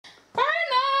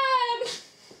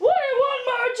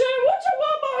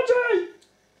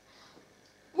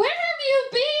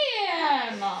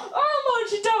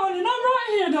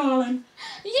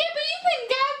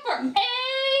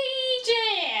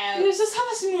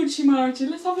smoochie, Margie.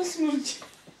 Let's have a smoochie.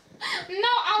 No,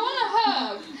 I want a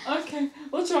hug. Okay,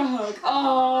 we'll try a hug.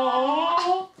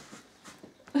 Oh.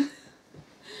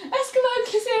 Eskimo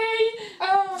kissy.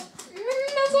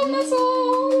 Nuzzle,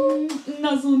 nuzzle.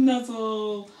 Nuzzle,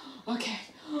 nuzzle. Okay.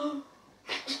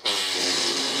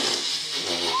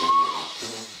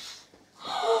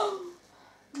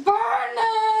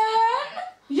 Vernon!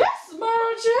 Yes,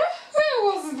 Margie. Who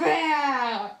was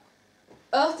that?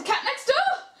 The cat next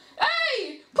door.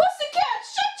 Hey, pussycat,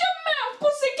 shut your mouth.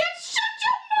 Pussycat, shut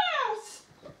your mouth.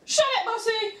 Shut it,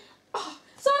 Mushy. Oh,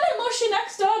 it's only Mushy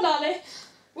next door, Lolly.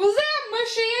 Was that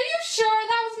Mushy? Are you sure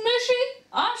that was Mushy?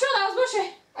 I'm sure that was Mushy.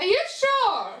 Are you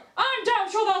sure? I'm damn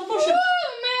sure that was Mushy. Whoa,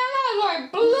 man, that was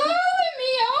like blowing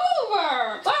me over.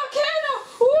 Okay, now.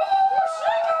 Whoa,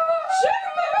 shake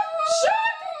it, baby,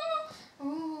 shake it.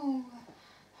 Oh,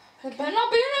 it better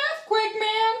not be an earthquake,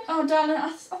 man. Oh, darling, I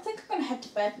think I'm gonna head to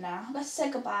bed now. Let's say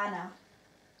goodbye now.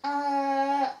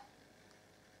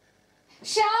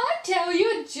 Shall I tell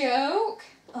you a joke?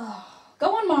 Oh,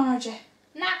 go on, Margie.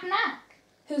 Knock, knock.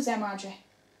 Who's there, Margie?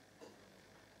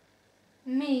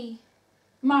 Me.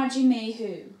 Margie, me,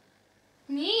 who?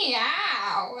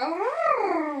 Meow.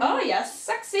 Oh, yes,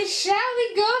 sexy. Shall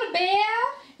we go to bed?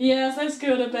 Yes, let's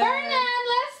go to bed. Vernon,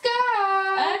 let's go.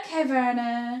 Okay,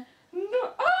 Vernon.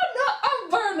 No, oh, no, I'm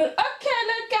Vernon. Okay,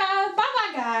 look, guys.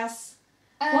 Bye-bye, guys.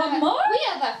 One more? We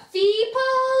are the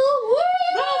people. Woo!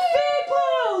 The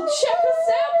people! Check us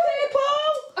out, people!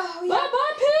 Oh, yeah.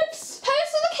 Bye-bye, pips! Pose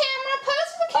for the camera.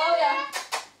 Pose for the camera. Oh, yeah.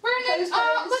 Vernon, Pose,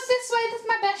 look pose. this way. This is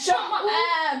my best Show shot. my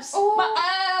abs! Oh. My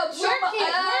abs! Show Work my it,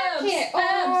 abs! work it.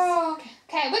 Abs. Oh,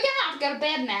 okay, we're gonna have to go to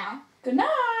bed now. Good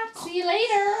night! See you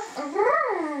later.